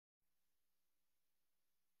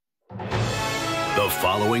The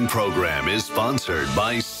following program is sponsored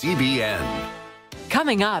by CBN.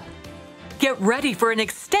 Coming up, get ready for an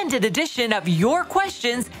extended edition of your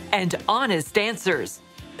questions and honest answers.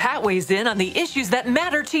 Pat weighs in on the issues that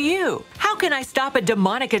matter to you. How can I stop a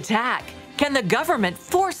demonic attack? Can the government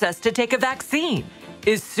force us to take a vaccine?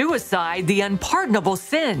 Is suicide the unpardonable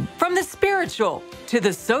sin? From the spiritual to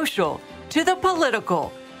the social to the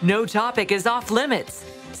political, no topic is off limits.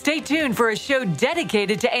 Stay tuned for a show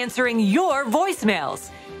dedicated to answering your voicemails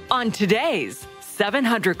on today's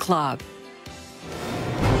 700 Club.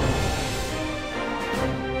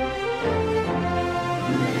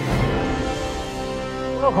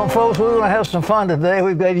 Welcome, folks. We're going to have some fun today.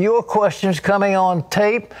 We've got your questions coming on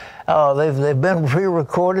tape. They've been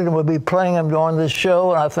pre-recorded, and we'll be playing them during this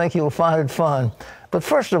show, and I think you'll find it fun. But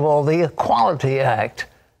first of all, the Equality Act.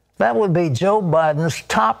 That would be Joe Biden's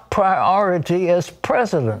top priority as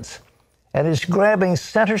president, and is grabbing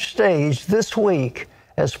center stage this week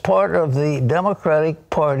as part of the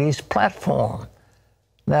Democratic Party's platform.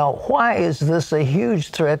 Now, why is this a huge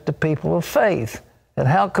threat to people of faith? And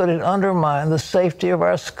how could it undermine the safety of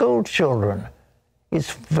our school children?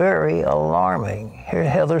 It's very alarming. Here,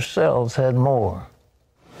 Heather Sells had more.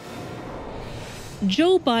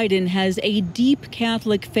 Joe Biden has a deep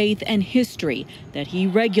Catholic faith and history that he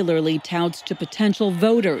regularly touts to potential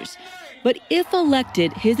voters. But if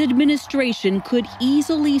elected, his administration could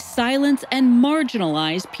easily silence and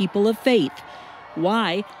marginalize people of faith.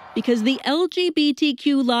 Why? Because the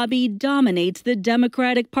LGBTQ lobby dominates the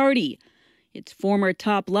Democratic Party. Its former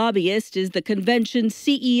top lobbyist is the convention's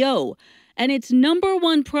CEO, and its number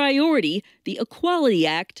one priority, the Equality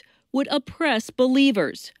Act, would oppress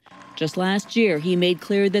believers. Just last year, he made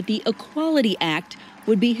clear that the Equality Act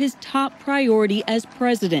would be his top priority as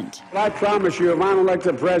president. I promise you, if I'm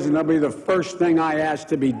elected president, that'll be the first thing I ask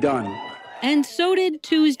to be done. And so did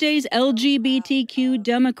Tuesday's LGBTQ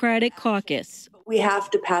Democratic Caucus. We have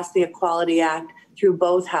to pass the Equality Act through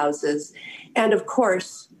both houses. And of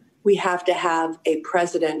course, we have to have a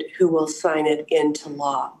president who will sign it into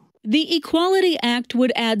law. The Equality Act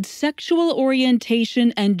would add sexual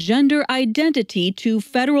orientation and gender identity to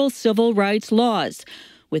federal civil rights laws,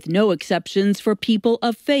 with no exceptions for people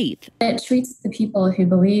of faith. It treats the people who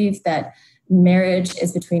believe that marriage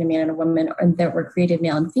is between a man and a woman, or that we're created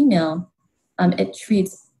male and female. It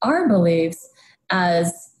treats our beliefs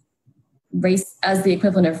as the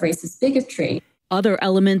equivalent of racist bigotry. Other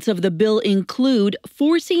elements of the bill include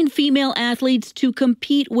forcing female athletes to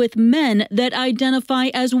compete with men that identify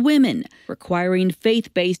as women, requiring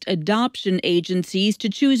faith-based adoption agencies to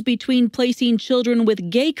choose between placing children with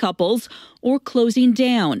gay couples or closing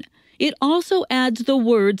down. It also adds the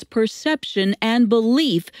words perception and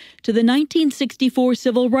belief to the 1964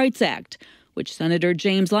 Civil Rights Act, which Senator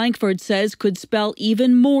James Lankford says could spell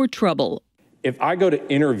even more trouble. If I go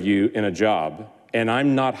to interview in a job and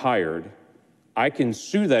I'm not hired, I can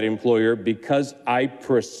sue that employer because I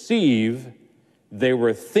perceive they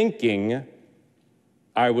were thinking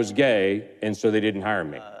I was gay, and so they didn't hire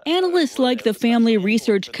me. Analysts like the Family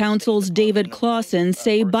Research Council's David Clausen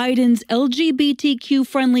say Biden's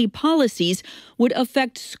LGBTQ-friendly policies would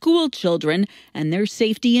affect school children and their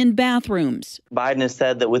safety in bathrooms. Biden has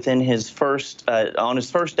said that within on his first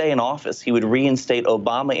day in office, he would reinstate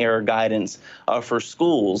Obama-era guidance for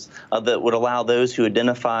schools that would allow those who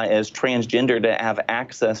identify as transgender to have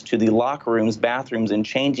access to the locker rooms, bathrooms, and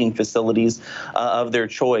changing facilities of their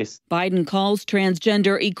choice. Biden calls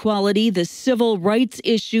transgender equality the civil rights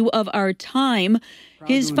issue of our time.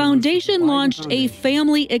 His foundation launched a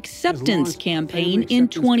family acceptance campaign in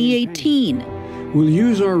 2018. We'll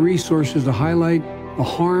use our resources to highlight the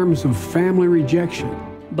harms of family rejection.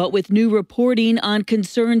 But with new reporting on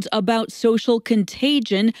concerns about social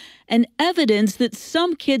contagion and evidence that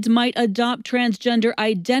some kids might adopt transgender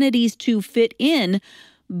identities to fit in,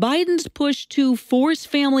 Biden's push to force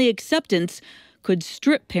family acceptance could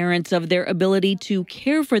strip parents of their ability to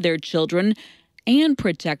care for their children and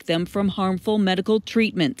protect them from harmful medical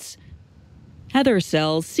treatments. Heather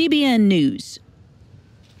Sells, CBN News.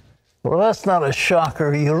 Well, that's not a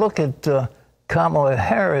shocker. You look at Kamala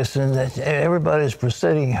Harris, and everybody's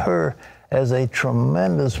presenting her as a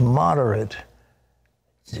tremendous moderate.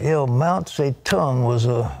 You know, Mao Zedong was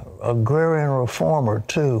an agrarian reformer,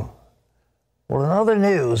 too. Well, in other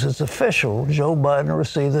news, it's official. Joe Biden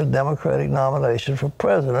received the Democratic nomination for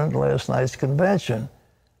president at last night's convention.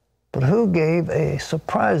 But who gave a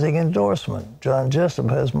surprising endorsement? John Jessup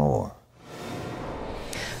has more.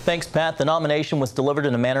 Thanks, Pat. The nomination was delivered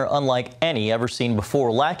in a manner unlike any ever seen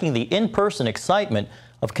before, lacking the in-person excitement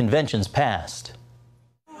of conventions past.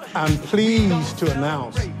 I'm pleased to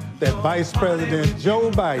announce that Vice President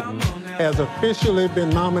Joe Biden has officially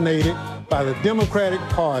been nominated by the Democratic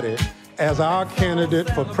Party as our candidate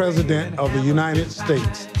for President of the United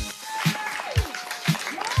States.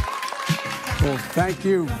 Well, thank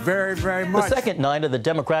you very, very much. The second night of the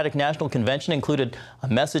Democratic National Convention included a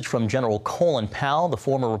message from General Colin Powell, the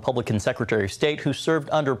former Republican Secretary of State who served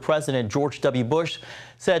under President George W. Bush,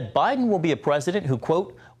 said Biden will be a president who,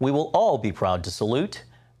 quote, we will all be proud to salute.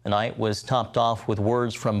 The night was topped off with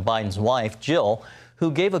words from Biden's wife, Jill, who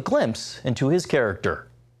gave a glimpse into his character.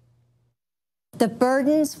 The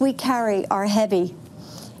burdens we carry are heavy,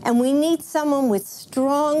 and we need someone with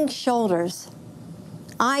strong shoulders.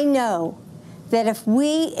 I know that if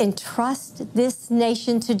we entrust this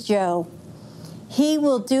nation to Joe, he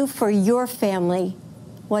will do for your family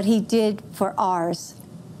what he did for ours.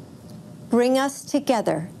 Bring us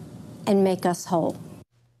together and make us whole.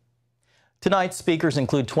 Tonight's speakers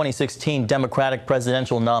include 2016 Democratic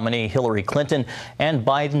presidential nominee Hillary Clinton and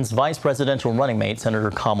Biden's vice presidential running mate, Senator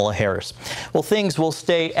Kamala Harris. Well, things will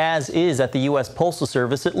stay as is at the U.S. Postal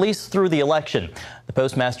Service, at least through the election. The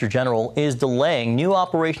Postmaster General is delaying new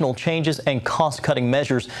operational changes and cost-cutting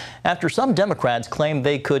measures after some Democrats claim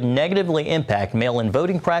they could negatively impact mail-in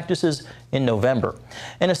voting practices in November.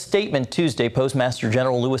 In a statement Tuesday, Postmaster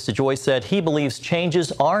General Louis DeJoy said he believes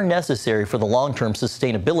changes are necessary for the long-term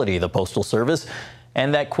sustainability of the Postal Service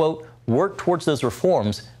and that, quote, work towards those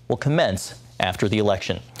reforms will commence after the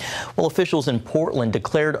election. Well, officials in Portland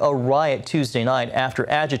declared a riot Tuesday night after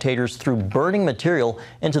agitators threw burning material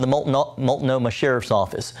into the Multnomah Sheriff's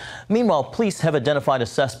Office. Meanwhile, police have identified a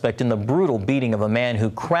suspect in the brutal beating of a man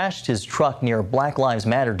who crashed his truck near a Black Lives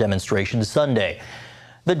Matter demonstration Sunday.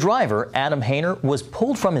 The driver, Adam Hayner, was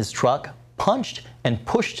pulled from his truck, punched, and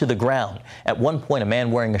pushed to the ground. At one point, a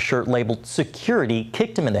man wearing a shirt labeled "Security"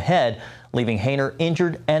 kicked him in the head, leaving Hayner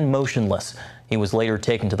injured and motionless. He was later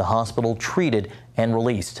taken to the hospital, treated, and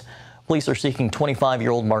released. Police are seeking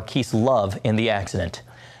 25-year-old Marquise Love in the accident.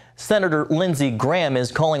 Senator Lindsey Graham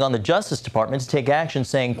is calling on the Justice Department to take action,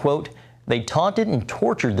 saying, quote, they taunted and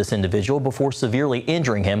tortured this individual before severely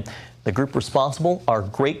injuring him. The group responsible are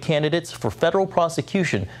great candidates for federal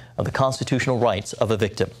prosecution of the constitutional rights of a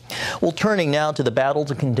victim. Well, turning now to the battle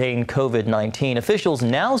to contain COVID-19, officials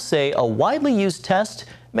now say a widely used test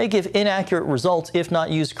may give inaccurate results if not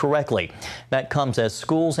used correctly. That comes as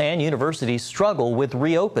schools and universities struggle with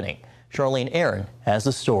reopening. Charlene Aaron has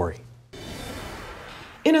the story.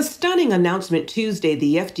 In a stunning announcement Tuesday,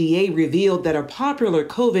 the FDA revealed that a popular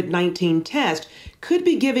COVID-19 test could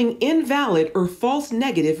be giving invalid or false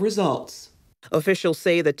negative results. Officials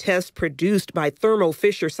say the tests produced by Thermo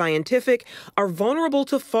Fisher Scientific are vulnerable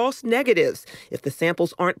to false negatives if the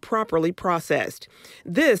samples aren't properly processed.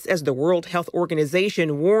 This as the World Health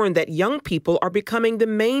Organization warned that young people are becoming the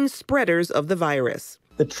main spreaders of the virus.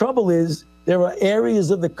 The trouble is there are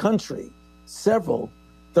areas of the country, several,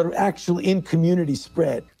 that are actually in community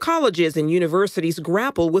spread. Colleges and universities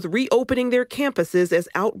grapple with reopening their campuses as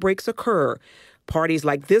outbreaks occur. Parties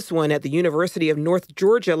like this one at the University of North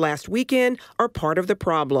Georgia last weekend are part of the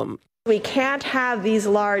problem. We can't have these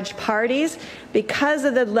large parties because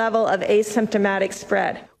of the level of asymptomatic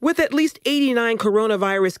spread. With at least 89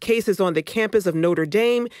 coronavirus cases on the campus of Notre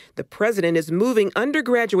Dame, the president is moving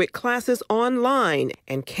undergraduate classes online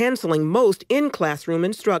and canceling most in-classroom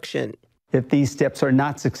instruction. If these steps are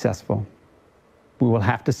not successful, we will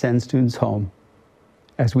have to send students home,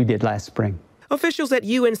 as we did last spring. Officials at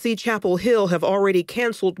UNC Chapel Hill have already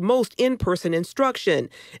canceled most in-person instruction,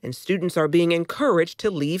 and students are being encouraged to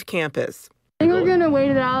leave campus. I think we're going to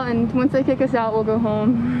wait it out, and once they kick us out, we'll go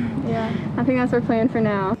home. Yeah, I think that's our plan for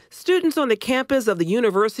now. Students on the campus of the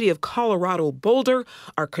University of Colorado Boulder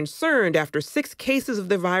are concerned after 6 cases of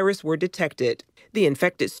the virus were detected. The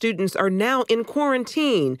infected students are now in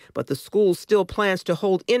quarantine, but the school still plans to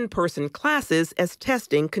hold in-person classes as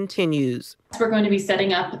testing continues. We're going to be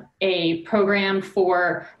setting up a program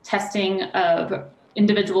for testing of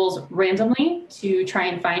individuals randomly to try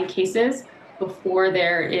and find cases before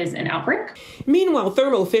there is an outbreak. Meanwhile,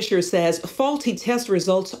 Thermo Fisher says faulty test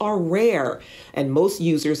results are rare, and most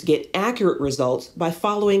users get accurate results by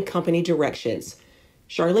following company directions.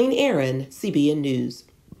 Charlene Aaron, CBN News.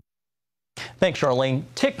 Thanks, Charlene.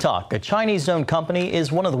 TikTok, a Chinese-owned company,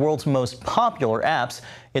 is one of the world's most popular apps.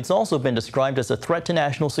 It's also been described as a threat to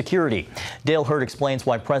national security. Dale Hurd explains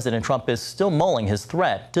why President Trump is still mulling his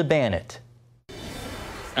threat to ban it.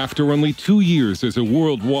 After only 2 years as a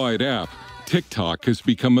worldwide app, TikTok has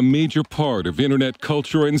become a major part of internet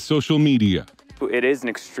culture and social media. It is an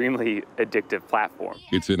extremely addictive platform.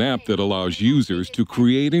 It's an app that allows users to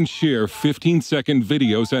create and share 15-second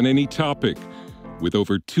videos on any topic. With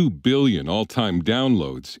over 2 billion all-time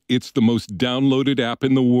downloads, it's the most downloaded app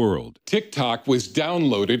in the world. TikTok was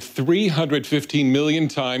downloaded 315 million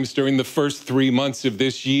times during the first 3 months of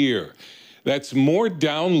this year. That's more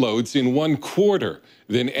downloads in 1 quarter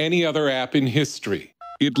than any other app in history.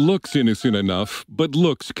 It looks innocent enough, but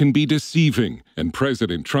looks can be deceiving. And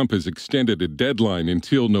President Trump has extended a deadline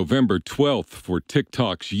until November 12th for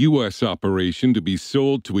TikTok's U.S. operation to be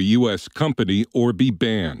sold to a U.S. company or be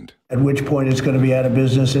banned. At which point it's going to be out of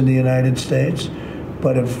business in the United States.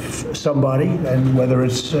 But if somebody, and whether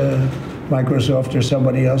it's Microsoft or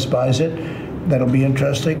somebody else buys it, that'll be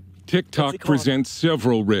interesting. TikTok presents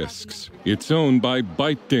several risks. It's owned by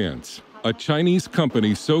ByteDance, a Chinese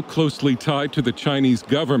company so closely tied to the Chinese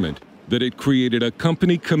government that it created a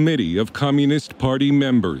company committee of Communist Party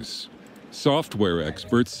members. Software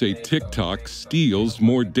experts say TikTok steals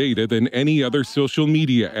more data than any other social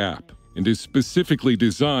media app and is specifically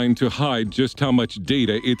designed to hide just how much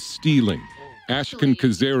data it's stealing. Ashkan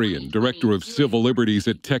Kazarian, director of civil liberties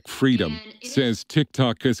at Tech Freedom, says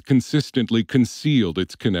TikTok has consistently concealed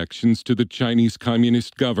its connections to the Chinese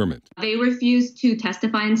Communist government. They refused to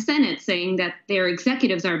testify in Senate, saying that their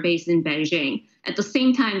executives are based in Beijing. At the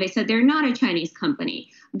same time, they said they're not a Chinese company.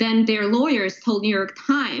 Then their lawyers told New York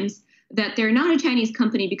Times that they're not a Chinese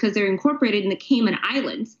company because they're incorporated in the Cayman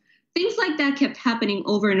Islands. Things like that kept happening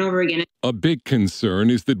over and over again. A big concern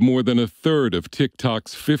is that more than a third of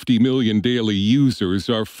TikTok's 50 million daily users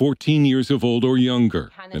are 14 years of old or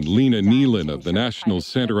younger. And Lena Nealon of the National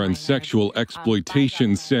Center on Sexual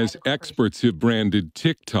Exploitation says experts have branded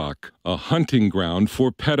TikTok a hunting ground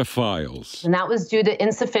for pedophiles. And that was due to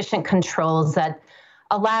insufficient controls that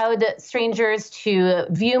allowed strangers to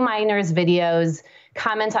view minors' videos,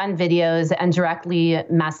 comment on videos, and directly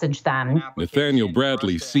message them. Nathaniel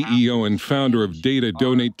Bradley, CEO and founder of Data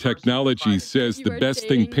Donate Technologies, says the best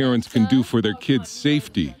thing parents can do for their kids'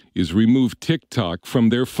 safety is remove TikTok from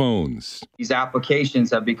their phones. These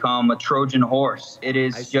applications have become a Trojan horse. It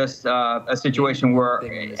is just a situation where,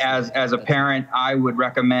 as a parent, I would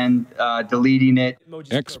recommend deleting it.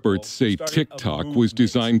 Experts say TikTok was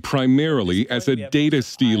designed primarily as a data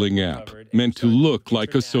stealing app, meant to look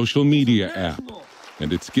like a social media app.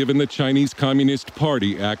 And it's given the Chinese Communist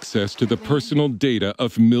Party access to the personal data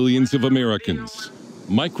of millions of Americans.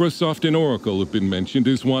 Microsoft and Oracle have been mentioned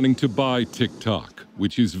as wanting to buy TikTok,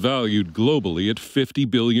 which is valued globally at $50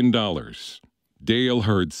 billion. Dale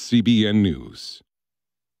Hurd, CBN News.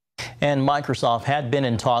 And Microsoft had been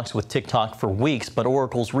in talks with TikTok for weeks, but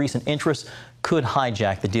Oracle's recent interest could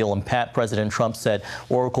hijack the deal. And President Trump said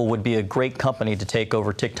Oracle would be a great company to take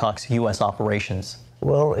over TikTok's U.S. operations.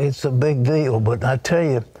 Well, it's a big deal, but I tell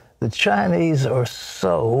you, the Chinese are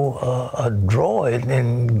so adroit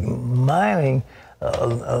in mining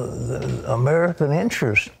American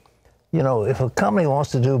interest. You know, if a company wants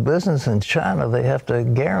to do business in China, they have to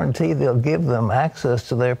guarantee they'll give them access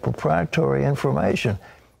to their proprietary information.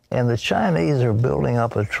 And the Chinese are building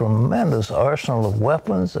up a tremendous arsenal of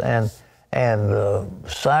weapons and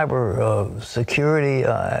cyber security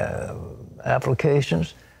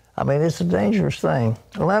applications. I mean, it's a dangerous thing.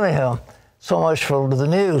 Well, anyhow, so much for the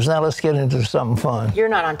news. Now let's get into something fun. You're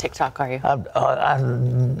not on TikTok, are you?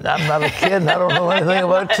 I'm not a kid, and I don't know anything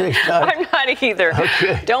about TikTok. I'm not either.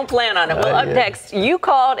 Okay. Don't plan on it. Well, up next, you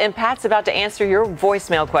called, and Pat's about to answer your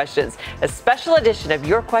voicemail questions. A special edition of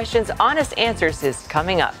Your Questions, Honest Answers is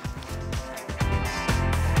coming up.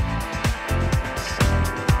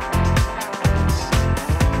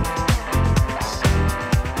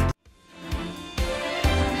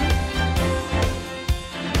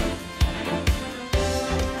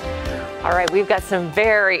 All right, we've got some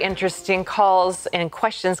very interesting calls and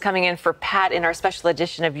questions coming in for Pat in our special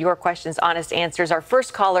edition of Your Questions, Honest Answers. Our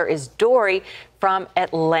first caller is Dory from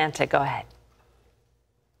Atlanta. Go ahead.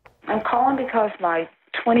 I'm calling because my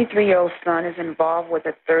 23-year-old son is involved with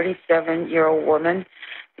a 37-year-old woman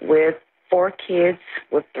with 4 kids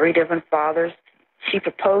with 3 different fathers. She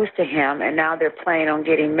proposed to him, and now they're planning on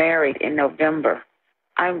getting married in November.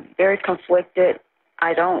 I'm very conflicted.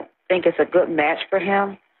 I don't think it's a good match for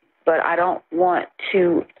him, but I don't want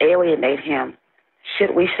to alienate him.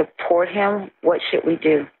 Should we support him? What should we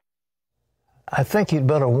do? I think you'd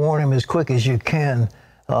better warn him as quick as you can.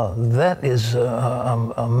 That is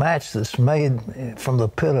a match that's made from the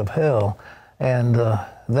pit of hell, and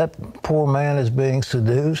that poor man is being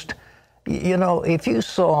seduced. You know, if you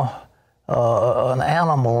saw an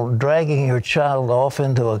animal dragging your child off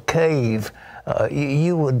into a cave,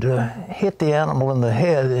 you would hit the animal in the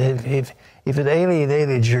head. If it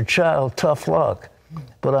alienated your child, tough luck.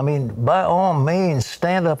 But I mean, by all means,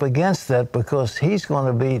 stand up against that, because he's going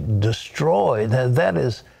to be destroyed. That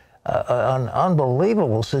is an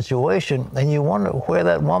unbelievable situation, and you wonder where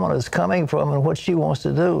that woman is coming from and what she wants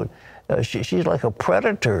to do. She's like a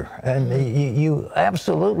predator, and you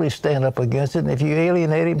absolutely stand up against it. And if you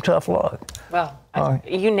alienate him, tough luck. Well, Right.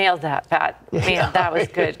 you nailed that, Pat. Man, that was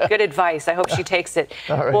good. Good advice. I hope she takes it.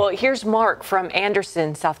 Right. Well, here's Mark from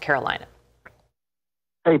Anderson, South Carolina.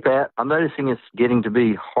 Hey, Pat, I'm noticing it's getting to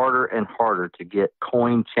be harder and harder to get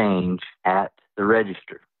coin change at the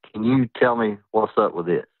register. Can you tell me what's up with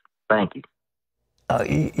this? Thank you.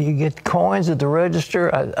 You get coins at the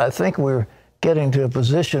register. I think we're getting to a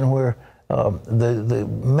position where the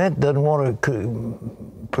mint doesn't want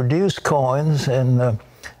to produce coins, and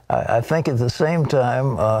I think at the same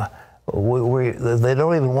time they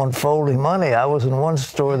don't even want folding money. I was in one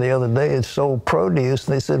store the other day. It sold produce,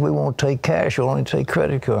 and they said we won't take cash, we'll only take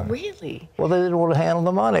credit card. Really? Well, they didn't want to handle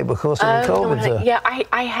the money because of the COVID. Yeah,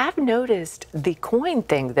 I have noticed the coin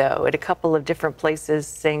thing, though, at a couple of different places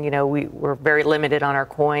saying, you know, we're very limited on our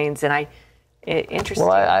coins, and interesting.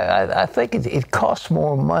 Well, I think it costs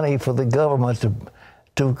more money for the government to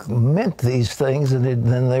mint these things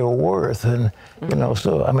than they were worth, and you know,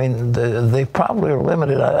 so I mean, they probably are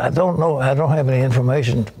limited. I don't know. I don't have any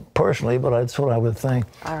information personally, but that's what I would think.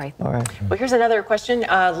 All right. All right. Well, here's another question.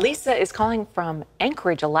 Lisa is calling from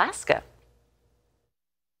Anchorage, Alaska.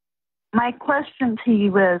 My question to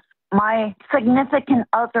you is, my significant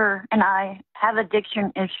other and I have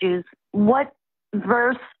addiction issues. What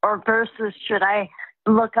verse or verses should I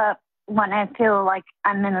look up when I feel like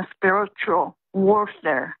I'm in a spiritual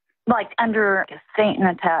warfare, like under a Satan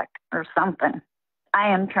attack or something? I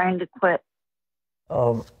am trying to quit.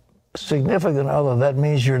 Significant other, that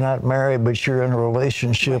means you're not married, but you're in a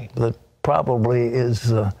relationship that probably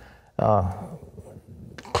is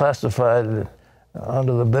classified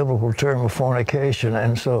under the biblical term of fornication.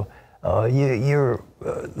 And so the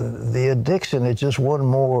addiction is just one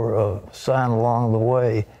more sign along the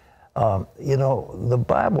way. You know, the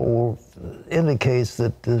Bible indicates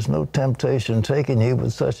that there's no temptation taking you,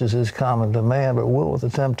 but such as is common to man, but will with the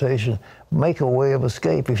temptation make a way of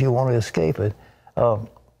escape if you want to escape it.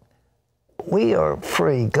 We are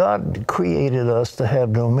free. God created us to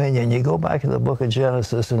have dominion. You go back to the book of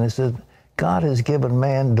Genesis, and it said, God has given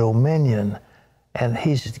man dominion, and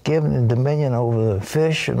he's given him dominion over the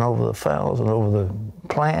fish and over the fowls and over the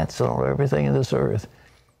plants and over everything in this earth.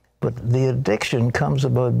 But the addiction comes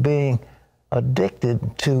about being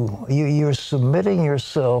addicted to, you're submitting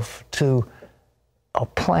yourself to a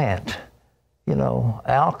plant. You know,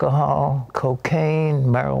 alcohol, cocaine,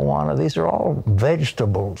 marijuana, these are all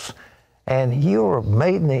vegetables. And you're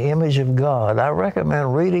made in the image of God. I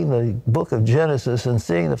recommend reading the book of Genesis and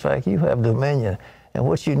seeing the fact you have dominion. And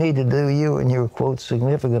what you need to do, you and your, quote,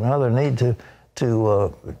 significant other need to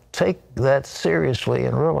take that seriously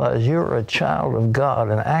and realize you're a child of God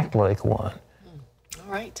and act like one.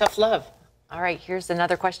 All right, tough love. All right, here's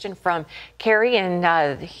another question from Carrie,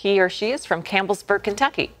 and he or she is from Campbellsburg,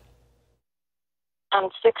 Kentucky. I'm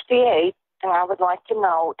 68, and I would like to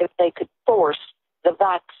know if they could force the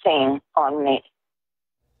vaccine on me.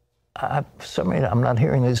 I'm not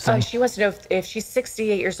hearing these things. She wants to know if she's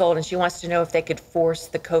 68 years old, and she wants to know if they could force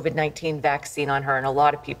the COVID-19 vaccine on her, and a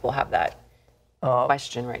lot of people have that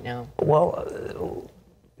question right now. Well,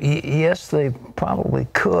 yes, they probably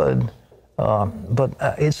could, but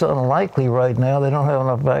it's unlikely right now. They don't have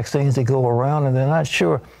enough vaccines to go around, and they're not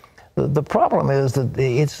sure. The problem is that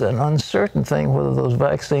it's an uncertain thing whether those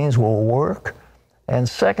vaccines will work, and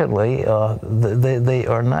secondly, they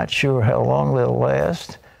are not sure how long they'll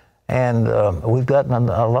last, and we've gotten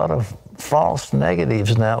a lot of false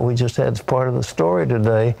negatives now. We just had part of the story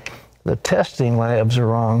today. The testing labs are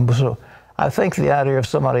wrong, so I think the idea of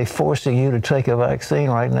somebody forcing you to take a vaccine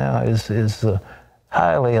right now is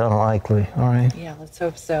highly unlikely. All right. Yeah, let's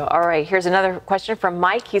hope so. All right, here's another question from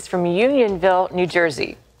Mike. He's from Unionville, New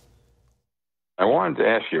Jersey. I wanted to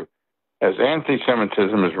ask you, as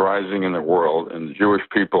anti-Semitism is rising in the world and the Jewish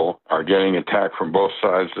people are getting attacked from both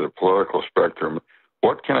sides of the political spectrum,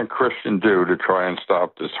 what can a Christian do to try and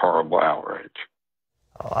stop this horrible outrage?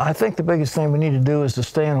 I think the biggest thing we need to do is to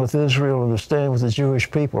stand with Israel and to stand with the Jewish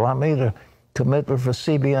people. I made a commitment for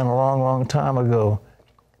CBN a long, long time ago.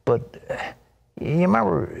 But you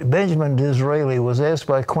remember Benjamin Disraeli was asked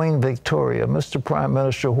by Queen Victoria, Mr. Prime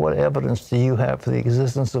Minister, what evidence do you have for the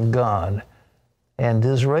existence of God? And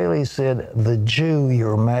Disraeli said, the Jew,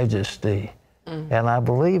 Your Majesty. And I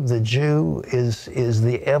believe the Jew is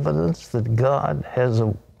the evidence that God has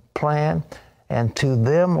a plan, and to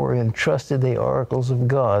them were entrusted the oracles of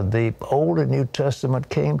God. The Old and New Testament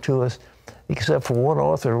came to us, except for one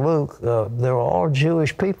author, Luke. They were all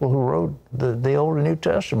Jewish people who wrote the Old and New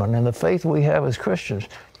Testament, and the faith we have as Christians.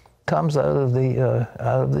 comes out of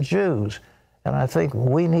the Jews. And I think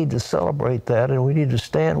we need to celebrate that, and we need to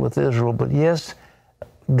stand with Israel. But yes,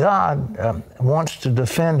 God wants to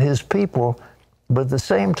defend his people, but at the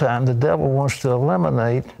same time, the devil wants to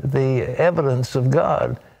eliminate the evidence of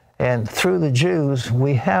God. And through the Jews,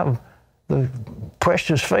 we have the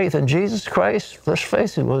precious faith. And Jesus Christ, let's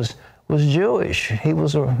face it, was Jewish. He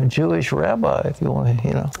was a Jewish rabbi, if you want to,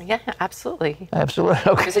 you know. Yeah, absolutely. Absolutely.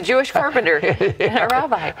 Okay. He was a Jewish carpenter and a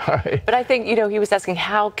rabbi. All right. But I think, you know, he was asking,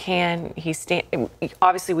 how can he stand?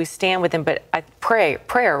 Obviously, we stand with him, but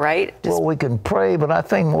prayer, right? Well, we can pray, but I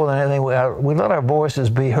think more than anything, we let our voices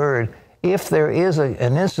be heard. If there is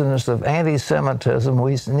an incidence of anti-Semitism,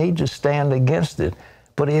 we need to stand against it.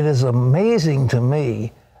 But it is amazing to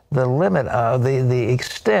me the limit, the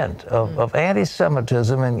extent of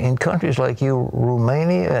anti-Semitism in countries like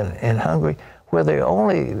Romania and Hungary, where there are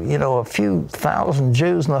only, you know, a few thousand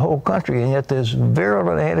Jews in the whole country, and yet there's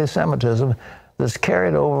virulent anti-Semitism that's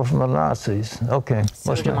carried over from the Nazis. Okay.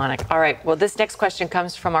 So demonic. All right. Well, this next question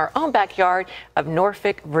comes from our own backyard of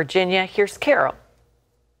Norfolk, Virginia. Here's Carol.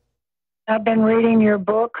 I've been reading your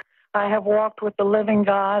book. I have walked with the living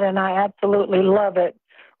God, and I absolutely love it.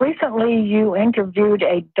 Recently, you interviewed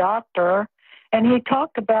a doctor, and he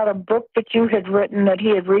talked about a book that you had written that he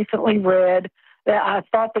had recently read, that I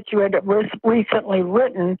thought that you had recently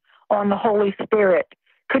written on the Holy Spirit.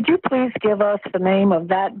 Could you please give us the name of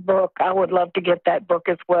that book? I would love to get that book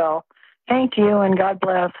as well. Thank you, and God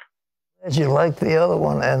bless. As you like the other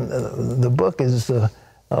one, and the book is on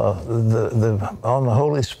the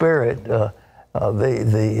Holy Spirit.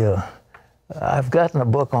 I've gotten a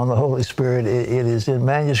book on the Holy Spirit. It is in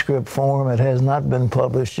manuscript form. It has not been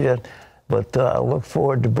published yet, but I look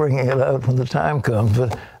forward to bringing it out when the time comes.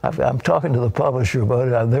 But I'm talking to the publisher about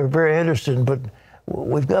it. They're very interested, but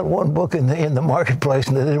we've got one book in the marketplace,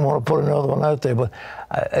 and they didn't want to put another one out there. But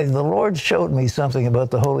the Lord showed me something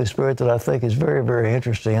about the Holy Spirit that I think is very, very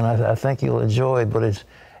interesting, and I think you'll enjoy it. But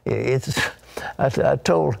I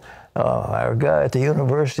told our guy at the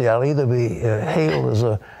university, I'll either be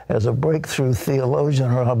hailed as a breakthrough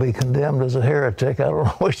theologian, or I'll be condemned as a heretic. I don't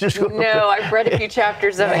know which is going to. No, I've read a few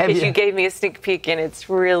chapters of it because you gave me a sneak peek, and it's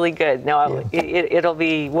really good. No, it'll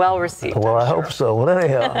be well received. Well, I hope so. Well,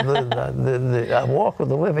 anyhow, I walk with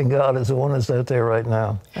the living God is the one that's out there right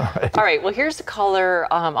now. All right. All right. Well, here's a caller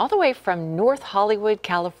all the way from North Hollywood,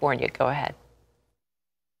 California. Go ahead.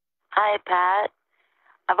 Hi, Pat.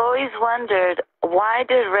 I've always wondered, why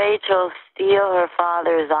did Rachel steal her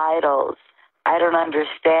father's idols? I don't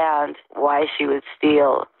understand why she would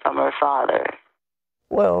steal from her father.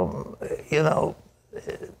 Well, you know,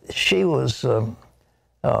 she was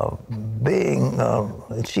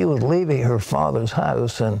she was leaving her father's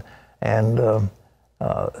house, and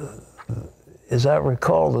as I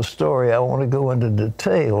recall the story, I want to go into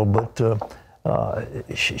detail, but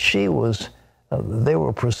she was, they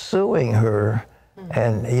were pursuing her,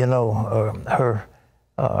 and, you know,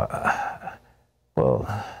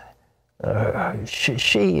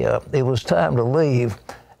 it was time to leave,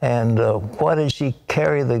 and why did she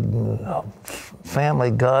carry the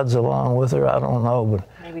family gods along with her? I don't know, but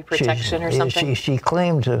maybe protection or something. She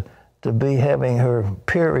claimed to be having her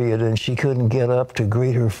period, and she couldn't get up to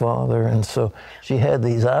greet her father, and so she had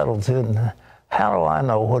these idols. And how do I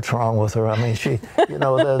know what's wrong with her? I mean, she, you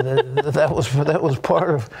know, that was part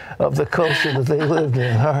of the culture that they lived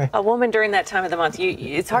in. All right. A woman during that time of the month,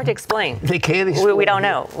 it's hard to explain. They can't explain. We don't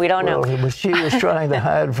know. We don't know. But she was trying to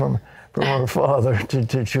hide from her father.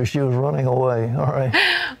 She was running away. All right.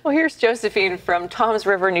 Well, here's Josephine from Toms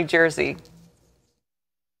River, New Jersey.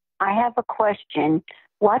 I have a question.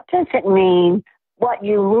 What does it mean, what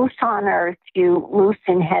you loose on earth, you loose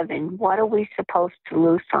in heaven? What are we supposed to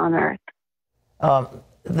loose on earth?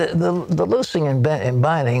 The loosing and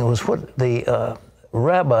binding was what the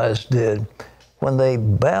rabbis did when they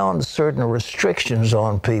bound certain restrictions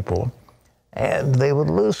on people, and they would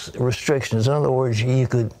loose restrictions. In other words, you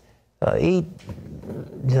could eat,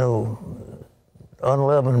 you know,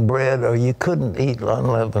 unleavened bread, or you couldn't eat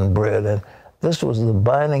unleavened bread. And this was the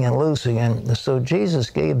binding and loosing. And so Jesus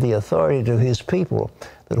gave the authority to his people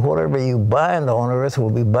that whatever you bind on earth will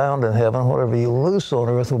be bound in heaven. Whatever you loose on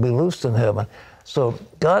earth will be loosed in heaven. So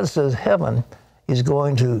God says heaven is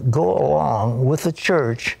going to go along with the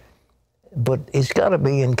church, but it's got to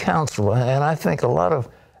be in council. And I think a lot of,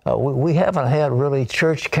 we haven't had really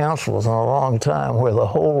church councils in a long time where the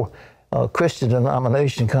whole Christian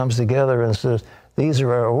denomination comes together and says, these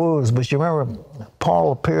are our rules. But you remember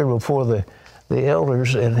Paul appeared before the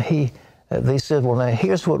elders, and they said, well, now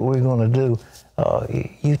here's what we're going to do.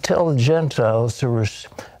 You tell the Gentiles to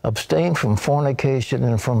abstain from fornication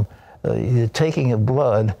and from the taking of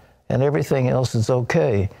blood, and everything else is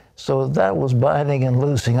okay. So that was binding and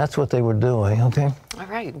loosing. That's what they were doing, okay? All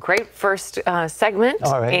right, great first segment.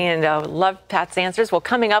 All right. And love Pat's answers. Well,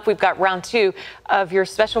 coming up, we've got round 2 of your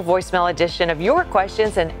special voicemail edition of your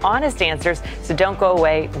questions and honest answers. So don't go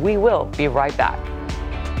away. We will be right back.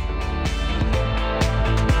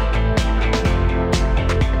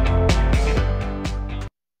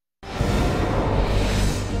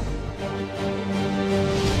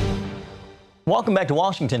 Welcome back to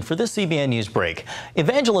Washington for this CBN News break.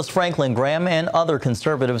 Evangelist Franklin Graham and other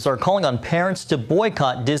conservatives are calling on parents to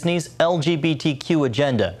boycott Disney's LGBTQ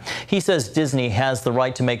agenda. He says Disney has the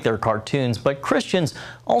right to make their cartoons, but Christians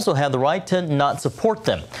also have the right to not support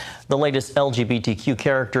them. The latest LGBTQ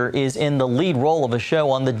character is in the lead role of a show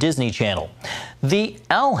on the Disney Channel. The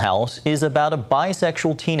Owl House is about a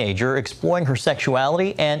bisexual teenager exploring her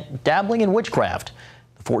sexuality and dabbling in witchcraft.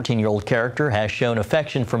 The 14-year-old character has shown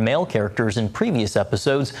affection for male characters in previous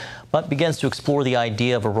episodes, but begins to explore the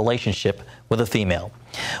idea of a relationship with a female.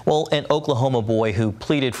 Well, an Oklahoma boy who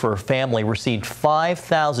pleaded for a family received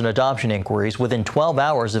 5,000 adoption inquiries within 12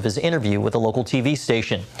 hours of his interview with a local TV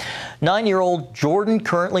station. 9-year-old Jordan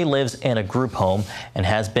currently lives in a group home and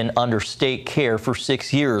has been under state care for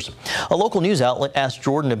 6 years. A local news outlet asked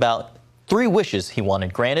Jordan about 3 wishes he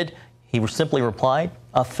wanted granted. He simply replied,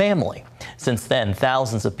 a family. Since then,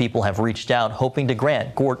 thousands of people have reached out hoping to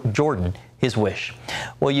grant Jordan his wish.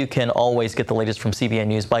 Well, you can always get the latest from CBN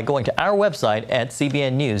News by going to our website at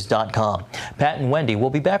cbnnews.com. Pat and Wendy will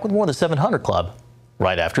be back with more of the 700 Club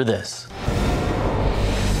right after this.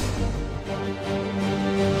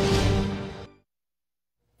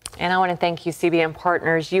 And I want to thank you, CBN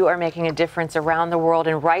partners. You are making a difference around the world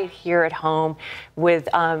and right here at home with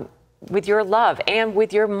your love and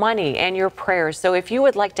with your money and your prayers. So if you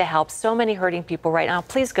would like to help so many hurting people right now,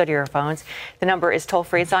 please go to your phones. The number is toll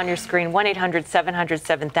free. It's on your screen,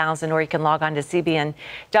 1-800-700-7000, or you can log on to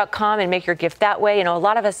cbn.com and make your gift that way. You know, a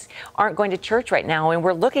lot of us aren't going to church right now and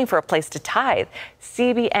we're looking for a place to tithe.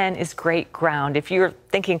 CBN is great ground. If you're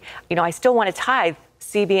thinking, you know, I still want to tithe,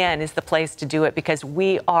 CBN is the place to do it because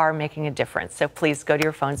we are making a difference. So please go to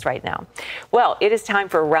your phones right now. Well, it is time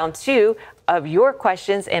for round 2 of your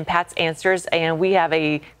questions and Pat's answers. And we have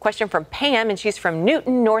a question from Pam, and she's from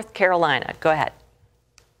Newton, North Carolina. Go ahead.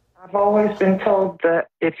 I've always been told that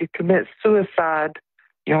if you commit suicide,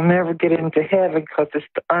 you'll never get into heaven because it's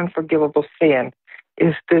the unforgivable sin.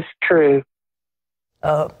 Is this true?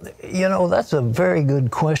 You know, that's a very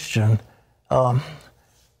good question.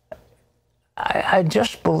 I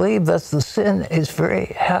just believe that's the sin is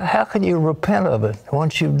very, how can you repent of it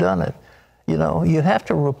once you've done it? You know, you have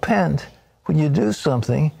to repent when you do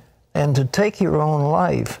something and to take your own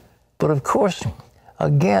life. But of course,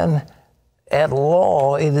 again, at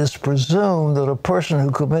law, it is presumed that a person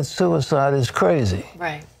who commits suicide is crazy.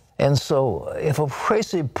 Right. And so if a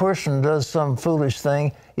crazy person does some foolish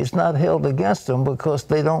thing, it's not held against them because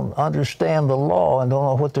they don't understand the law and don't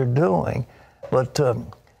know what they're doing. But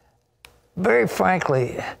very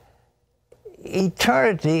frankly,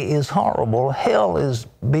 eternity is horrible. Hell is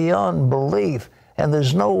beyond belief. And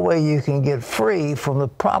there's no way you can get free from the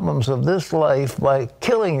problems of this life by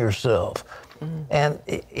killing yourself. And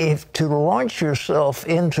if to launch yourself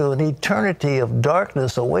into an eternity of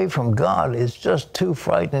darkness away from God is just too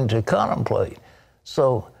frightening to contemplate.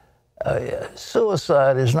 So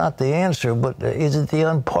suicide is not the answer, but is it the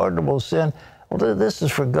unpardonable sin? Well, this is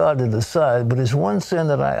for God to decide, but it's one sin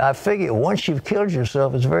that I figure once you've killed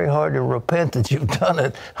yourself, it's very hard to repent that you've done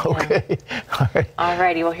it. Okay. Yeah. All right. All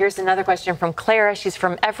righty. Well, here's another question from Clara. She's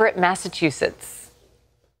from Everett, Massachusetts.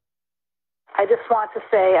 I just want to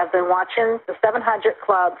say I've been watching the 700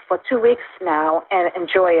 Club for 2 weeks now and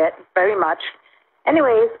enjoy it very much.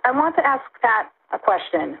 Anyways, I want to ask Pat a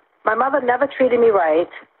question. My mother never treated me right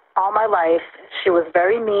all my life. She was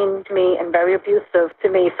very mean to me and very abusive to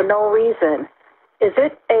me for no reason. Is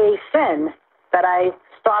it a sin that I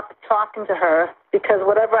stopped talking to her because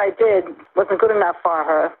whatever I did wasn't good enough for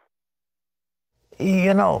her?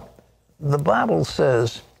 You know, the Bible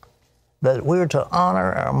says that we're to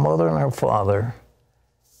honor our mother and our father,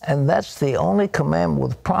 and that's the only commandment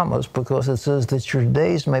with promise because it says that your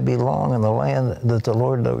days may be long in the land that the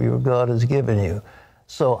Lord your God has given you.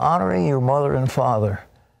 So honoring your mother and father,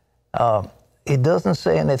 it doesn't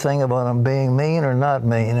say anything about them being mean or not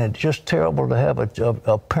mean. It's just terrible to have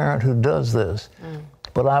a parent who does this.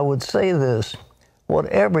 But I would say this,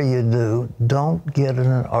 whatever you do, don't get in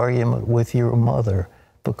an argument with your mother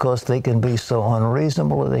because they can be so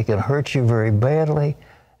unreasonable, they can hurt you very badly.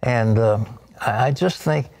 And I just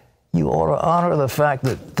think you ought to honor the fact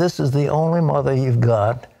that this is the only mother you've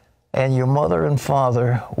got, and your mother and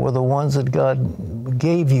father were the ones that God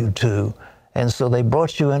gave you to. And so they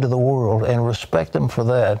brought you into the world, and respect them for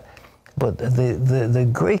that. But the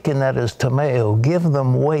Greek in that is tameo. Give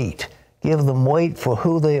them weight. Give them weight for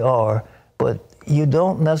who they are. But you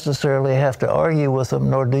don't necessarily have to argue with them,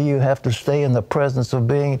 nor do you have to stay in the presence of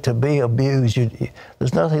to be abused.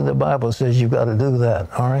 There's nothing in the Bible says you've got to do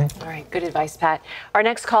that, all right? All right, good advice, Pat. Our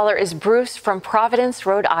next caller is Bruce from Providence,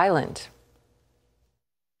 Rhode Island.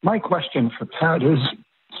 My question for Pat is,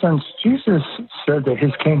 since Jesus said that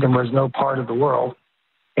his kingdom was no part of the world,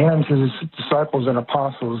 and his disciples and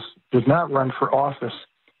apostles did not run for office,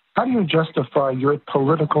 how do you justify your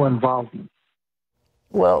political involvement?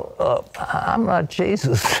 Well, I'm not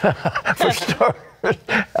Jesus, for starters.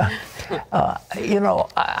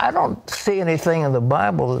 I don't see anything in the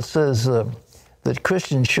Bible that says that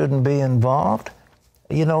Christians shouldn't be involved.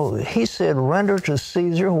 He said, render to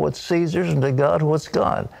Caesar what's Caesar's and to God what's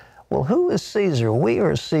God. Well, who is Caesar? We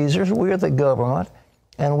are Caesars. We are the government,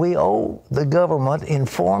 and we owe the government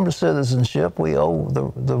informed citizenship. We owe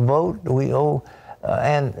the vote. We owe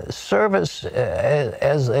and service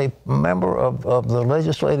as a member of the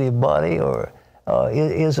legislative body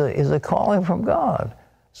is a calling from God.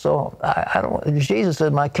 So Jesus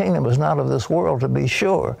said, my kingdom is not of this world, to be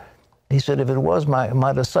sure. He said, if it was,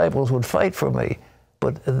 my disciples would fight for me.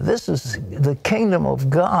 But this is the kingdom of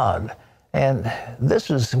God. And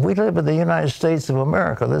we live in the United States of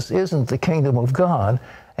America. This isn't the kingdom of God.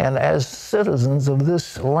 And as citizens of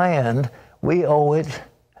this land, we owe it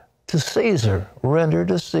to Caesar. Render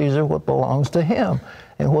to Caesar what belongs to him.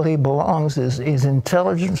 And what he belongs is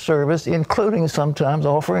intelligent service, including sometimes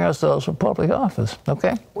offering ourselves for public office,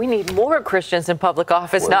 okay? We need more Christians in public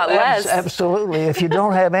office, not less. Absolutely. If you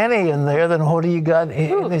don't have any in there, then what do you got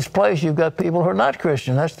in this place? You've got people who are not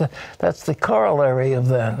Christian. That's the corollary of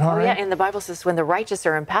that. All right? Yeah, and the Bible says when the righteous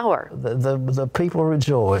are in power, the people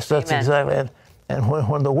rejoice. That's Amen. Exactly it. And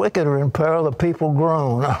when the wicked are in power, the people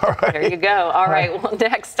groan. All right? There you go. All right. Well,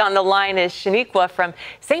 next on the line is Shaniqua from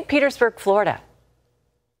St. Petersburg, Florida.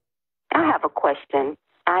 I have a question.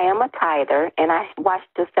 I am a tither, and I watch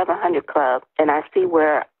the 700 Club, and I see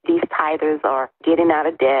where these tithers are getting out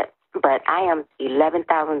of debt, but I am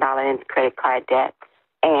 $11,000 in credit card debt,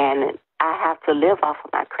 and I have to live off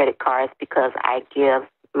of my credit cards because I give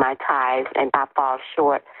my tithes, and I fall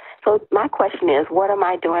short. So my question is, what am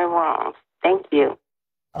I doing wrong? Thank you.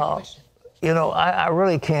 I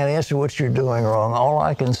really can't answer what you're doing wrong. All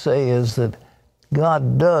I can say is that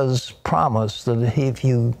God does promise that if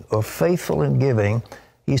you are faithful in giving,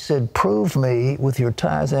 he said, prove me with your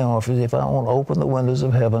tithes and offerings if I won't open the windows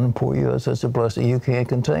of heaven and pour you out such a blessing you can't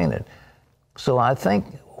contain it. So I think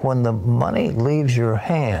when the money leaves your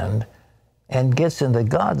hand and gets into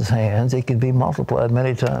God's hands, it can be multiplied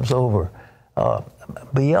many times over.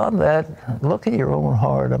 Beyond that, look at your own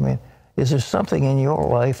heart. I mean, is there something in your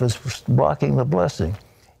life that's blocking the blessing?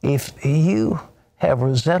 If you have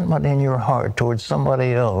resentment in your heart towards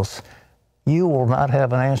somebody else, you will not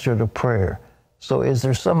have an answer to prayer. So is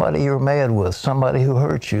there somebody you're mad with, somebody who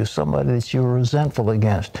hurt you, somebody that you're resentful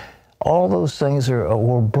against? All those things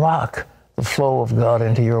will block the flow of God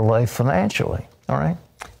into your life financially, all right?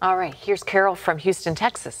 All right, here's Carol from Houston,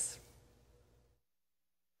 Texas.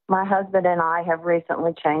 My husband and I have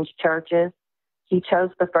recently changed churches. He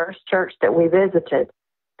chose the first church that we visited.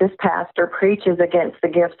 This pastor preaches against the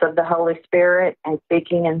gifts of the Holy Spirit and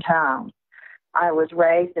speaking in tongues. I was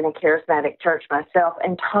raised in a charismatic church myself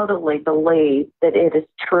and totally believe that it is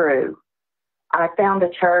true. I found a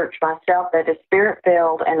church myself that is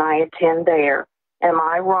spirit-filled, and I attend there. Am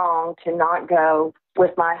I wrong to not go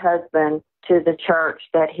with my husband to the church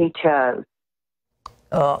that he chose?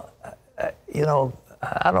 I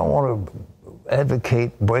don't want to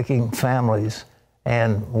advocate breaking families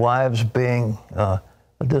and wives being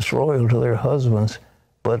disloyal to their husbands,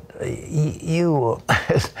 but I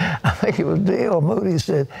think it was D.L. Moody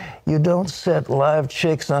said, you don't set live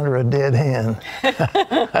chicks under a dead hen. And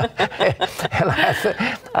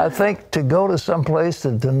I think to go to some place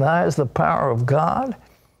that denies the power of God,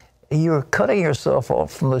 you're cutting yourself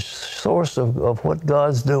off from the source of what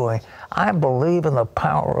God's doing. I believe in the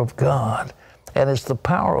power of God, and it's the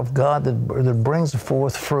power of God that brings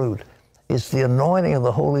forth fruit. It's the anointing of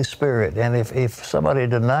the Holy Spirit. And if somebody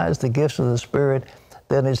denies the gifts of the Spirit,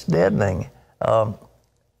 then it's deadening.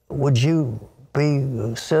 Would you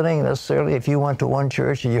be sinning necessarily if you went to one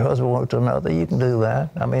church and your husband went to another? You can do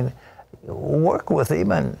that. I mean, work with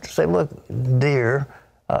him and say, look, dear,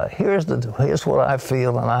 here's what I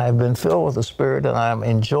feel, and I have been filled with the Spirit, and I'm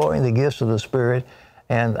enjoying the gifts of the Spirit.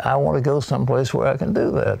 And I want to go someplace where I can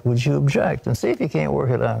do that. Would you object? And see if you can't work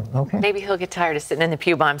it out, okay? Maybe he'll get tired of sitting in the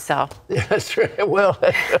pew by himself. Yeah, that's right. Well,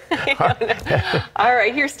 all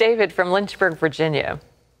right, here's David from Lynchburg, Virginia.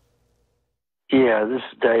 Yeah, this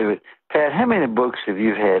is David. Pat, how many books have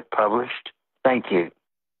you had published? Thank you.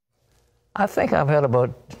 I think I've had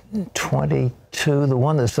about 22. The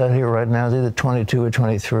one that's out here right now is either 22 or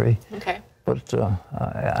 23. Okay. But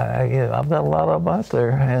I've got a lot of them out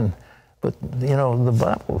there. But, you know, the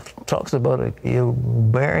Bible talks about you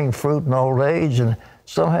bearing fruit in old age, and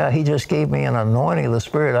somehow he just gave me an anointing of the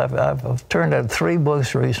Spirit. I've turned out 3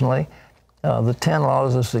 books recently. The 10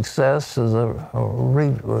 Laws of Success is a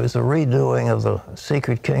redoing of the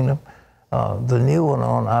Secret Kingdom. The new one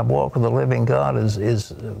on I Walk with the Living God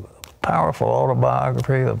is a powerful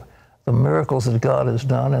autobiography of the miracles that God has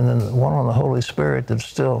done, and then one on the Holy Spirit that's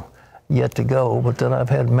still yet to go. But then I've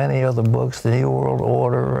had many other books, The New World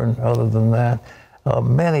Order, and other than that,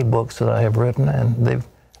 many books that I have written, and they've...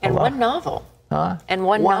 And one novel. Huh? And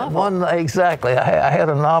one novel. Exactly. I had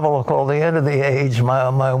a novel called The End of the Age,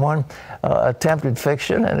 my one attempted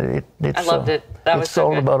fiction, and I loved it. That was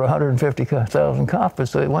sold so good. about 150,000 copies,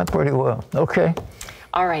 so it went pretty well. Okay.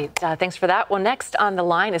 All right. Thanks for that. Well, next on the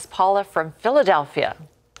line is Paula from Philadelphia.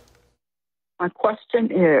 My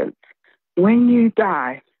question is, when you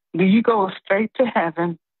die, do you go straight to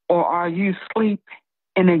heaven, or are you asleep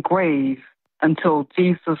in a grave until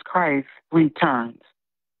Jesus Christ returns?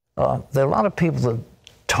 There are a lot of people that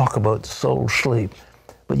talk about soul sleep,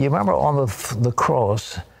 but you remember on the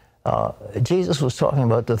cross, Jesus was talking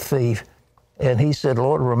about the thief, and he said,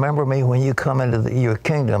 Lord, remember me when you come into your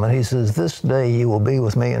kingdom. And he says, this day you will be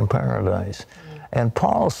with me in paradise. And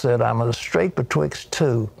Paul said, I'm a strait betwixt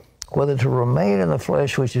two, whether to remain in the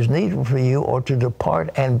flesh, which is needful for you, or to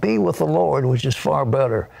depart and be with the Lord, which is far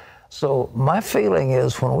better. So my feeling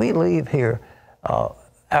is when we leave here,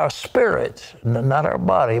 our spirit, not our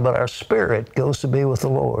body, but our spirit goes to be with the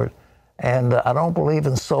Lord. And I don't believe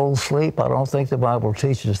in soul sleep. I don't think the Bible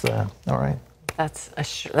teaches that. All right.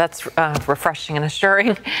 That's refreshing and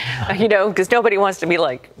assuring, you know, because nobody wants to be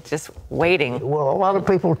like just waiting. Well, a lot of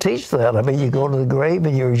people teach that. I mean, you go to the grave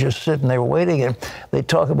and you're just sitting there waiting, and they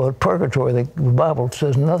talk about purgatory. The Bible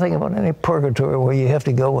says nothing about any purgatory where you have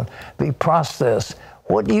to go and be processed.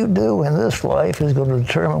 What you do in this life is going to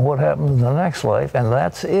determine what happens in the next life, and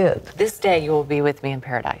that's it. This day you will be with me in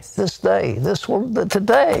paradise. This day,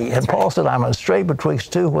 today. And Paul said, I'm a strait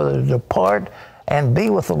betwixt two, whether to depart and be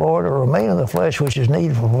with the Lord or remain in the flesh, which is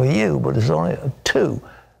needful for you, but it's only two.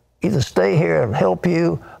 Either stay here and help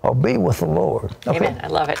you or be with the Lord. Okay. Amen. I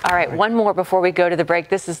love it. All right, one more before we go to the break.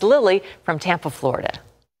 This is Lily from Tampa, Florida.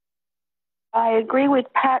 I agree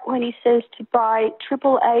with Pat when he says to buy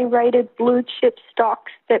AAA-rated blue chip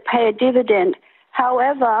stocks that pay a dividend.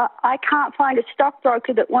 However, I can't find a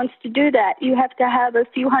stockbroker that wants to do that. You have to have a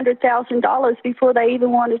few $100,000 before they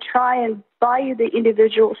even want to try and buy you the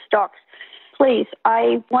individual stocks. Please,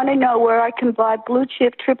 I want to know where I can buy blue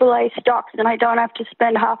chip AAA stocks and I don't have to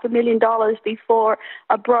spend $500,000 before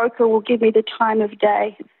a broker will give me the time of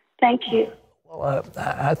day. Thank you. Well,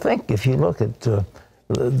 I think if you look at the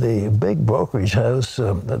big brokerage house,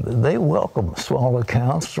 they welcome small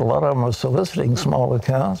accounts. A lot of them are soliciting small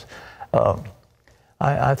accounts.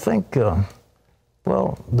 I think,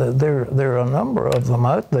 well, there are a number of them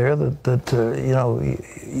out there that you know,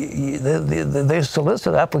 they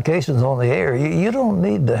solicit applications on the air. You don't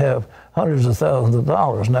need to have hundreds of thousands of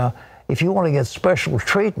dollars. Now, if you want to get special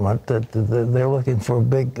treatment, they're looking for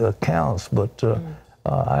big accounts. But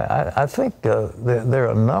I think there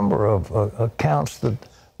are a number of accounts that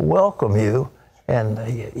welcome you, and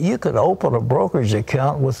you could open a brokerage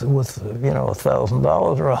account with you know,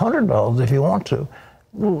 $1,000 or $100 if you want to.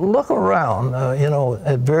 Look around, you know,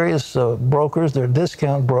 at various brokers. They're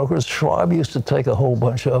discount brokers. Schwab used to take a whole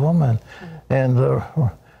bunch of them, and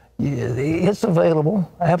it's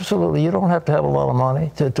available. Absolutely, you don't have to have a lot of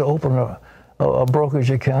money to open a brokerage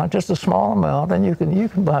account. Just a small amount, and you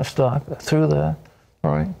can buy stock through that.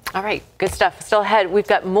 All right. All right. Good stuff. Still ahead, we've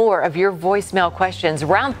got more of your voicemail questions.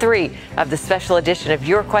 Round 3 of the special edition of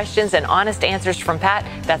Your Questions and Honest Answers from Pat.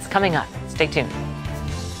 That's coming up. Stay tuned.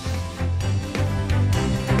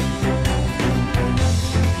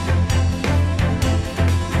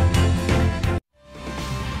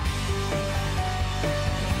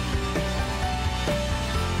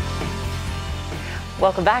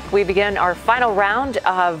 Welcome back. We begin our final round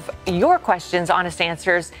of your questions, honest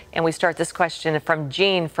answers, and we start this question from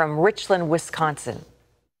Jean from Richland, Wisconsin.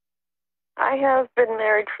 I have been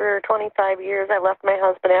married for 25 years. I left my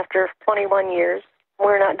husband after 21 years.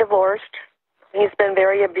 We're not divorced. He's been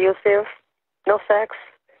very abusive. No sex,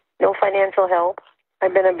 no financial help.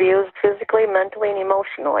 I've been abused physically, mentally, and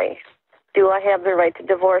emotionally. Do I have the right to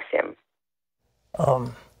divorce him?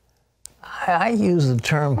 I use the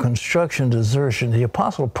term construction desertion. The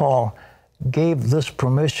Apostle Paul gave this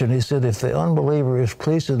permission. He said, if the unbeliever is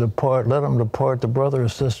pleased to depart, let him depart. The brother or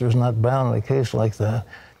sister is not bound in a case like that.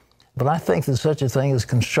 But I think there's such a thing as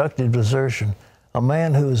constructive desertion. A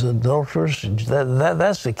man who is adulterous,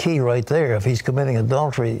 that's the key right there. If he's committing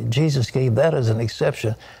adultery, Jesus gave that as an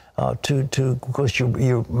exception because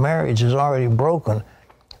your marriage is already broken.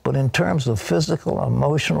 But in terms of physical,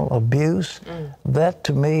 emotional abuse, that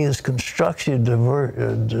to me is constructive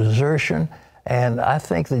desertion. And I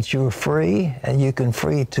think that you're free, and you can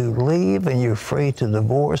free to leave, and you're free to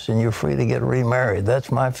divorce, and you're free to get remarried.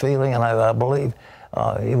 That's my feeling, and I believe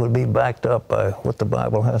it would be backed up by what the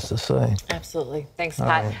Bible has to say. Absolutely. Thanks,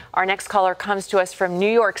 Pat. Our next caller comes to us from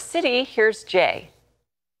New York City. Here's Jay.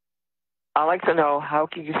 I'd like to know, how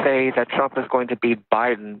can you say that Trump is going to beat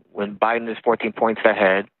Biden when Biden is 14 points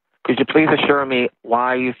ahead? Could you please assure me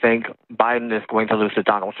why you think Biden is going to lose to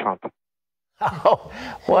Donald Trump? Oh,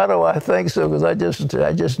 why do I think so? Because I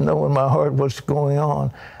just know in my heart what's going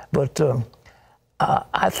on. But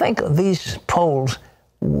I think these polls,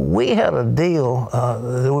 we had a deal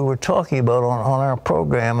that we were talking about on our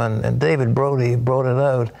program, and David Brody brought it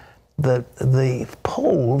out, that the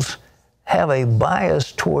polls have a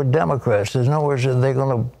bias toward Democrats. In other words, they're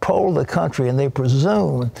going to poll the country, and they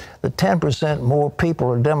presume that 10% more people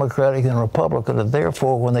are Democratic than Republican, and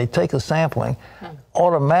therefore, when they take a sampling,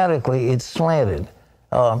 automatically it's slanted.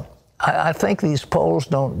 I think these polls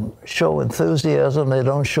don't show enthusiasm. They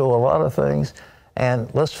don't show a lot of things. And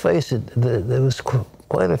let's face it, there was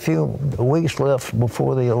quite a few weeks left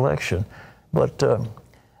before the election. But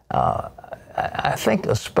I think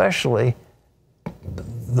especially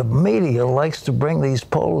the media likes to bring these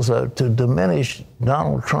polls out to diminish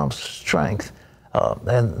Donald Trump's strength.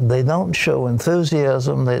 And they don't show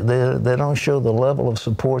enthusiasm. They don't show the level of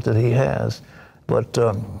support that he has. But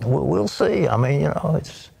we'll see. I mean, you know,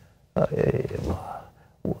 it's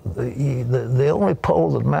the only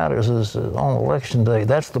poll that matters is on election day.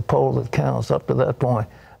 That's the poll that counts up to that point.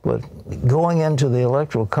 But going into the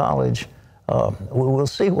Electoral College, we'll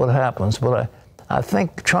see what happens. But I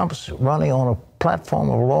think Trump's running on a platform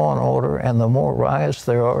of law and order, and the more riots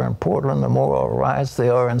there are in Portland, the more riots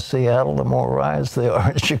there are in Seattle, the more riots there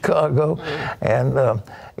are in Chicago, and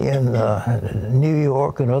in New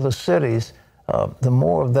York and other cities, the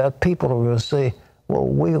more of that people are going to say, well,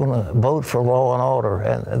 we're going to vote for law and order,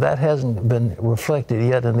 and that hasn't been reflected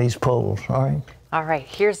yet in these polls. All right. All right.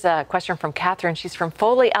 Here's a question from Catherine. She's from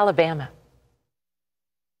Foley, Alabama.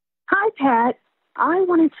 Hi, Pat. I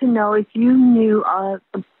wanted to know if you knew a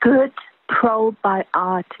good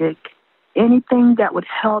probiotic. Anything that would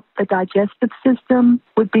help the digestive system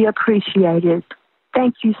would be appreciated.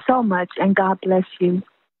 Thank you so much, and God bless you.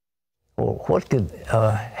 Well, what could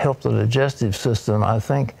help the digestive system? I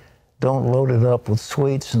think don't load it up with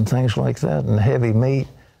sweets and things like that and heavy meat.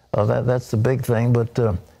 That's the big thing. But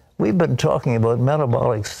we've been talking about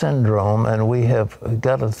metabolic syndrome, and we have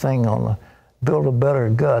got a thing on build a better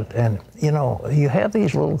gut. And, you know, you have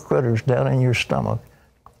these little critters down in your stomach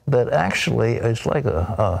that actually, it's like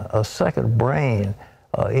a second brain.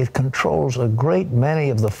 It controls a great many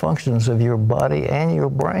of the functions of your body and your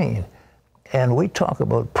brain. And we talk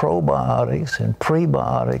about probiotics and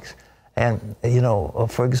prebiotics. And, you know,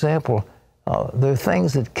 for example, there are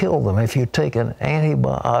things that kill them. If you take an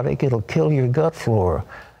antibiotic, it'll kill your gut flora.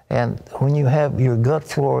 And when you have your gut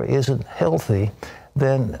flora isn't healthy,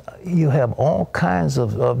 then you have all kinds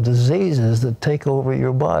of diseases that take over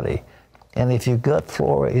your body. And if your gut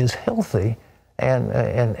flora is healthy,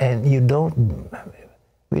 and you don't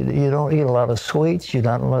eat a lot of sweets, you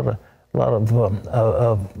don't eat a lot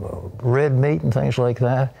of red meat and things like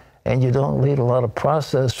that, and you don't eat a lot of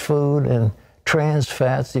processed food and trans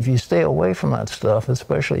fats, if you stay away from that stuff,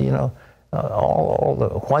 especially, you know, all the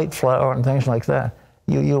white flour and things like that,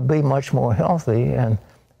 you'll be much more healthy, and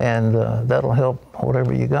that'll help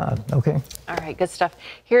whatever you got, okay? All right, good stuff.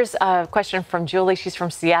 Here's a question from Julie. She's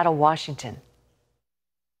from Seattle, Washington.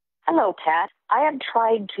 Hello, Pat. I have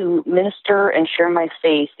tried to minister and share my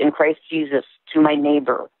faith in Christ Jesus to my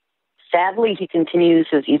neighbor. Sadly, he continues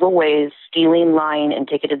his evil ways, stealing, lying, and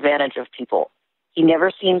taking advantage of people. He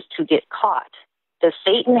never seems to get caught. Does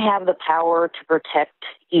Satan have the power to protect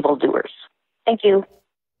evildoers? Thank you.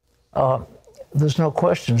 There's no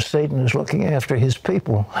question Satan is looking after his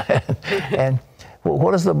people. And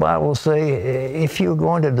what does the Bible say? If you're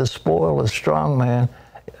going to despoil a strong man,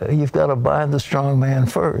 you've got to bind the strong man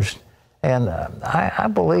first. And I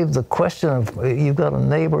believe the question of you've got a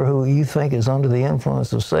neighbor who you think is under the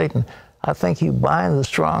influence of Satan, I think you bind the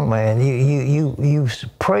strong man. You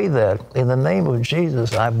pray that in the name of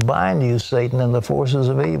Jesus. I bind you, Satan, and the forces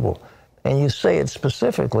of evil. And you say it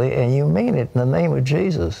specifically, and you mean it in the name of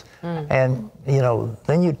Jesus. And, you know,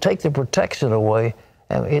 then you take the protection away.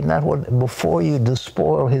 And isn't that what, before you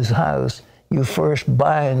despoil his house, you first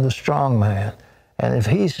bind the strong man. And if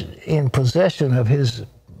he's in possession of his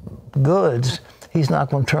goods, he's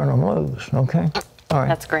not going to turn them loose, okay? All right.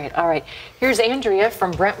 That's great. All right. Here's Andrea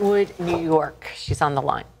from Brentwood, New York. She's on the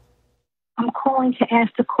line. I'm calling to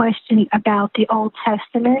ask a question about the Old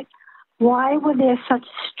Testament. Why were there such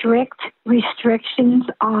strict restrictions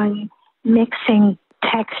on mixing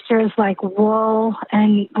textures like wool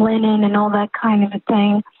and linen and all that kind of a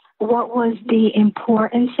thing? What was the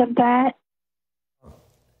importance of that?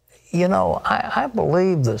 You know, I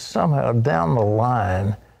believe that somehow down the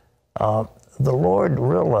line, the Lord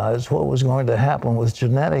realized what was going to happen with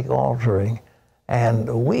genetic altering.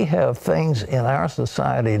 And we have things in our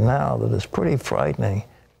society now that is pretty frightening.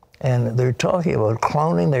 And they're talking about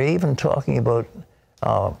cloning. They're even talking about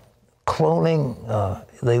cloning.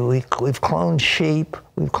 We've cloned sheep.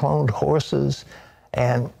 We've cloned horses.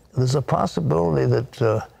 And there's a possibility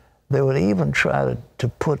that they would even try to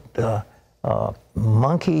put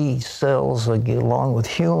monkey cells along with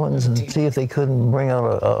humans and see if they couldn't bring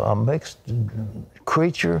out a mixed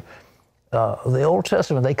creature. The Old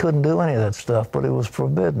Testament, they couldn't do any of that stuff, but it was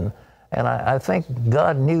forbidden. And I think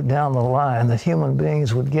God knew down the line that human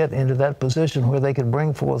beings would get into that position where they could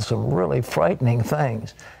bring forth some really frightening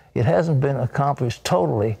things. It hasn't been accomplished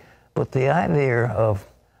totally, but the idea of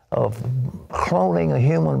cloning a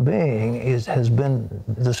human being has been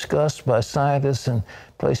discussed by scientists in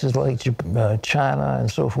places like China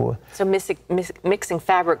and so forth. So mixing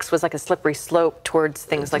fabrics was like a slippery slope towards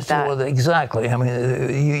things like that. Well, exactly. I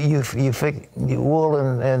mean, you wool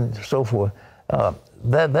and so forth.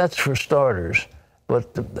 That's for starters. But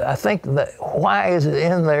I think that why is it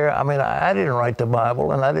in there? I mean, I didn't write the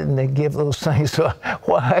Bible, and I didn't give those things. So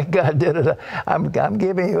why God did it, I'm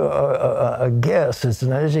giving you a guess. It's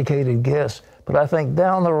an educated guess. But I think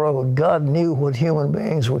down the road, God knew what human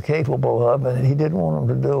beings were capable of, and he didn't want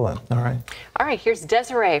them to do it. All right. All right, here's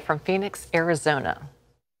Desiree from Phoenix, Arizona.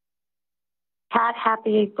 Pat,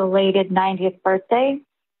 happy belated 90th birthday.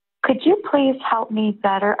 Could you please help me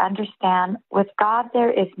better understand? With God,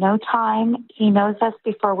 there is no time. He knows us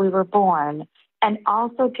before we were born and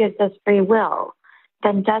also gives us free will.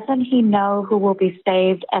 Then doesn't he know who will be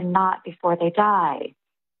saved and not before they die?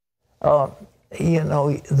 You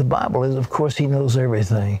know, the Bible is, of course, he knows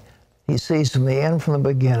everything. He sees from the end, from the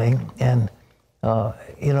beginning. And,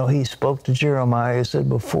 you know, he spoke to Jeremiah. He said,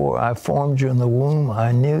 before I formed you in the womb,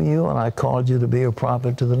 I knew you and I called you to be a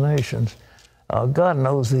prophet to the nations. God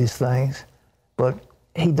knows these things, but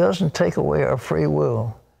he doesn't take away our free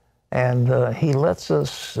will. And he lets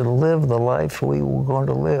us live the life we were going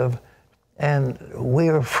to live. And we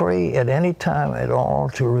are free at any time at all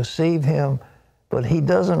to receive him. But he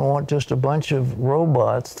doesn't want just a bunch of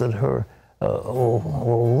robots that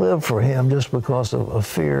will live for him just because of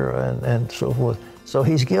fear and so forth. So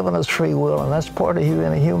he's given us free will, and that's part of being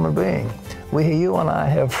a human being. You and I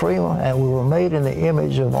have free will, and we were made in the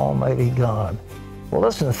image of Almighty God. Well,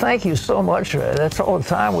 listen, thank you so much. That's all the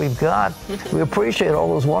time we've got. We appreciate all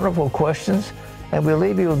those wonderful questions, and we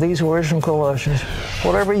leave you with these words from Colossians.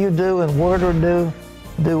 Whatever you do in word or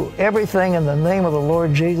do everything in the name of the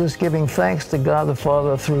Lord Jesus, giving thanks to God the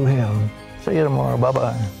Father through him. See you tomorrow.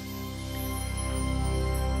 Bye-bye.